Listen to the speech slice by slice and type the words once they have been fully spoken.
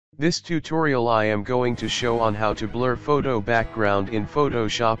This tutorial I am going to show on how to blur photo background in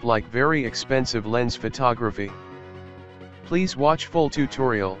Photoshop like very expensive lens photography. Please watch full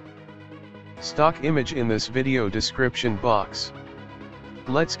tutorial. Stock image in this video description box.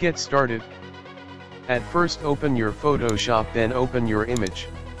 Let's get started. At first open your Photoshop, then open your image.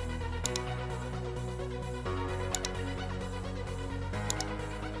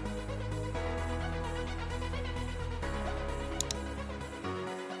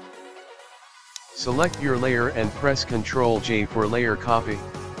 Select your layer and press Ctrl J for layer copy.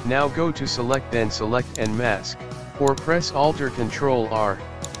 Now go to select, then select and mask, or press Alt or Ctrl R.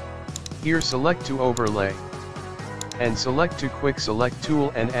 Here select to overlay. And select to quick select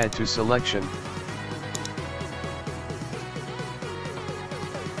tool and add to selection.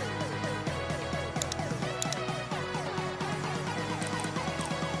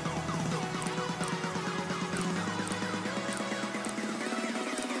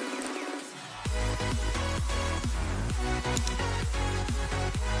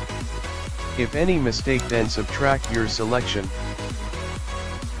 If any mistake, then subtract your selection.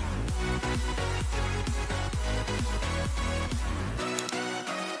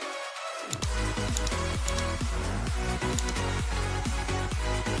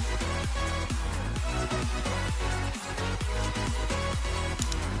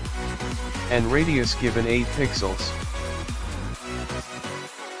 And radius given 8 pixels.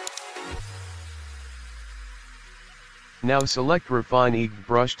 Now select Refine Egg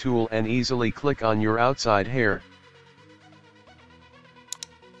Brush tool and easily click on your outside hair.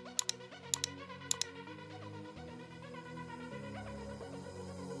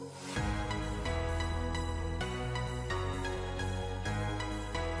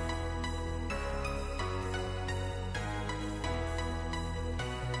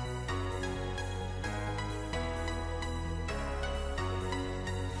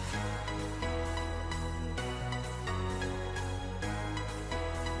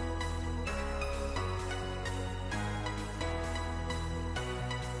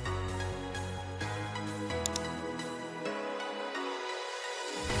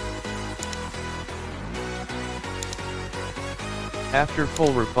 After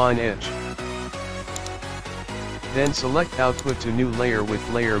full refine edge, then select output to new layer with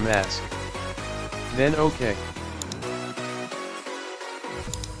layer mask. Then OK.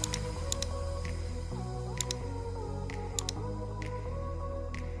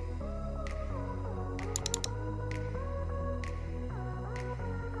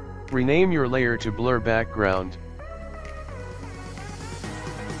 Rename your layer to blur background.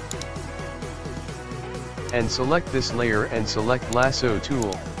 And select this layer and select lasso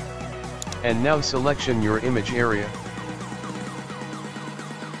tool. And now selection your image area.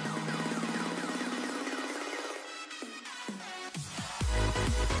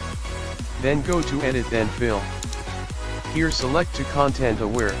 Then go to edit, then fill. Here select to content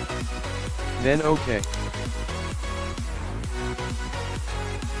aware. Then OK.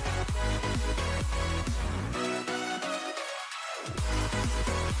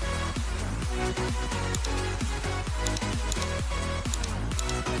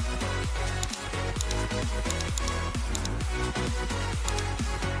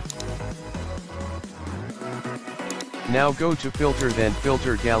 Now go to filter, then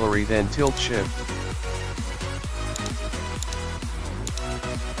filter gallery, then tilt shift.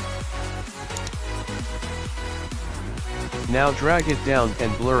 Now drag it down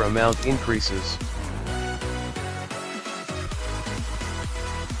and blur amount increases.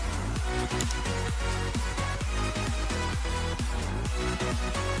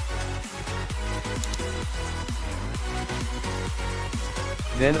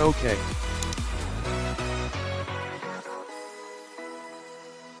 Then OK.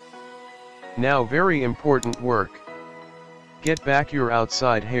 Now very important work. Get back your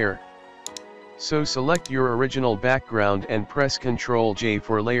outside hair. So select your original background and press Ctrl J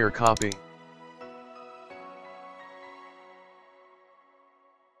for layer copy.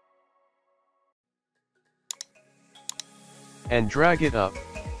 And drag it up.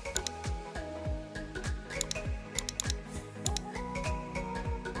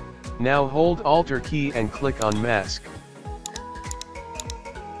 Now hold Alt key and click on mask.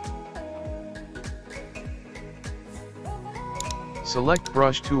 Select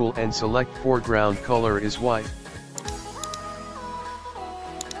brush tool and select foreground color is white.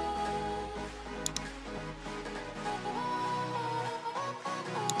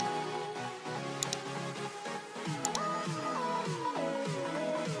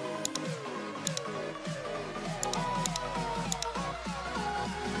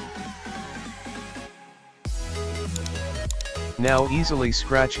 Now easily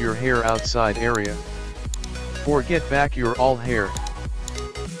scratch your hair outside area. Or get back your all hair.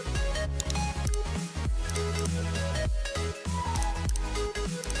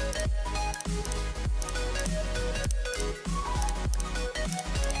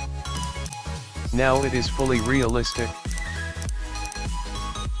 Now it is fully realistic.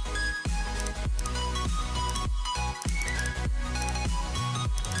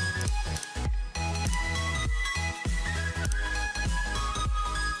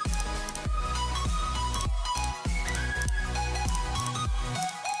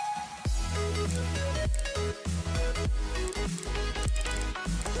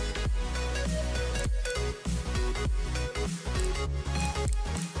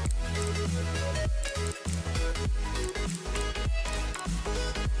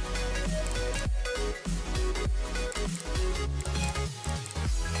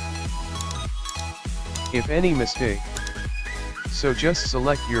 If any mistake, so just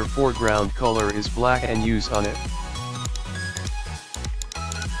select your foreground color is black and use on it.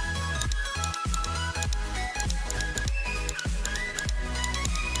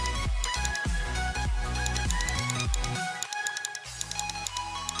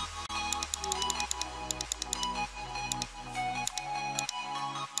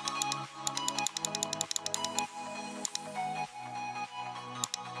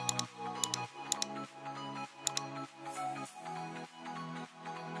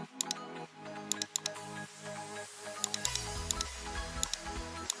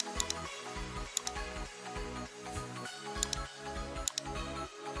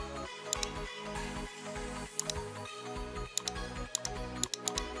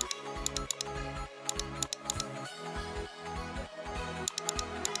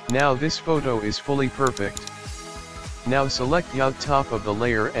 Now this photo is fully perfect. Now select the top of the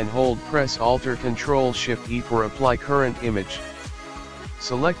layer and hold press Alt Ctrl Shift E for apply current image.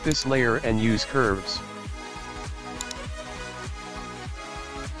 Select this layer and use curves.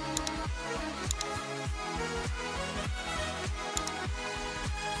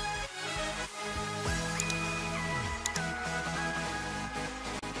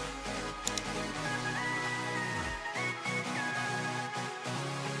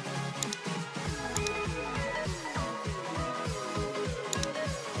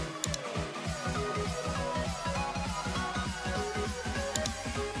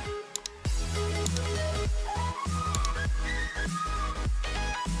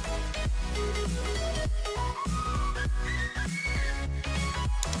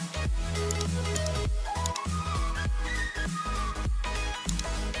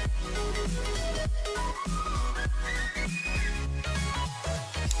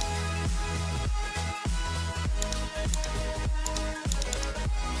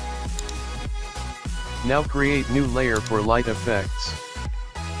 Now create new layer for light effects.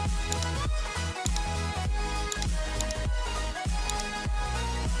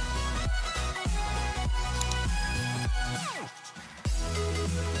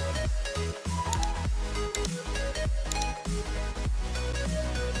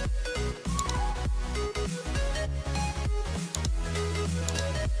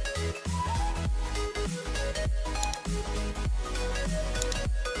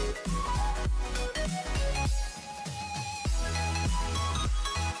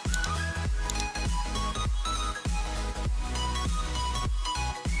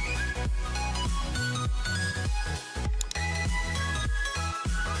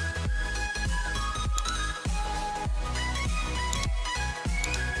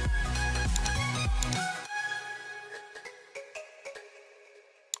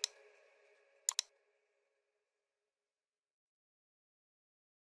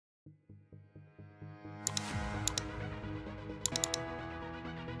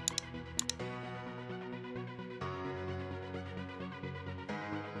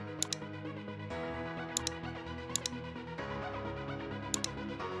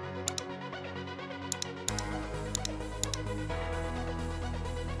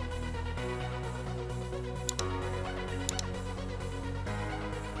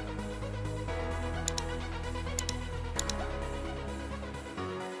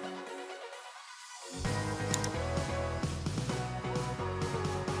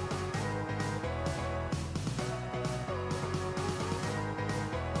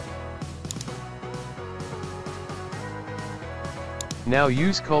 Now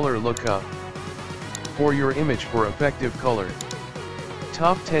use color lookup for your image for effective color.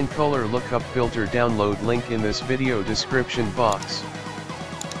 Top 10 color lookup filter download link in this video description box.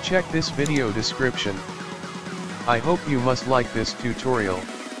 Check this video description. I hope you must like this tutorial.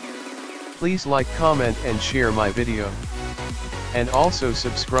 Please like, comment and share my video. And also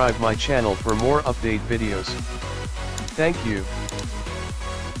subscribe my channel for more update videos. Thank you.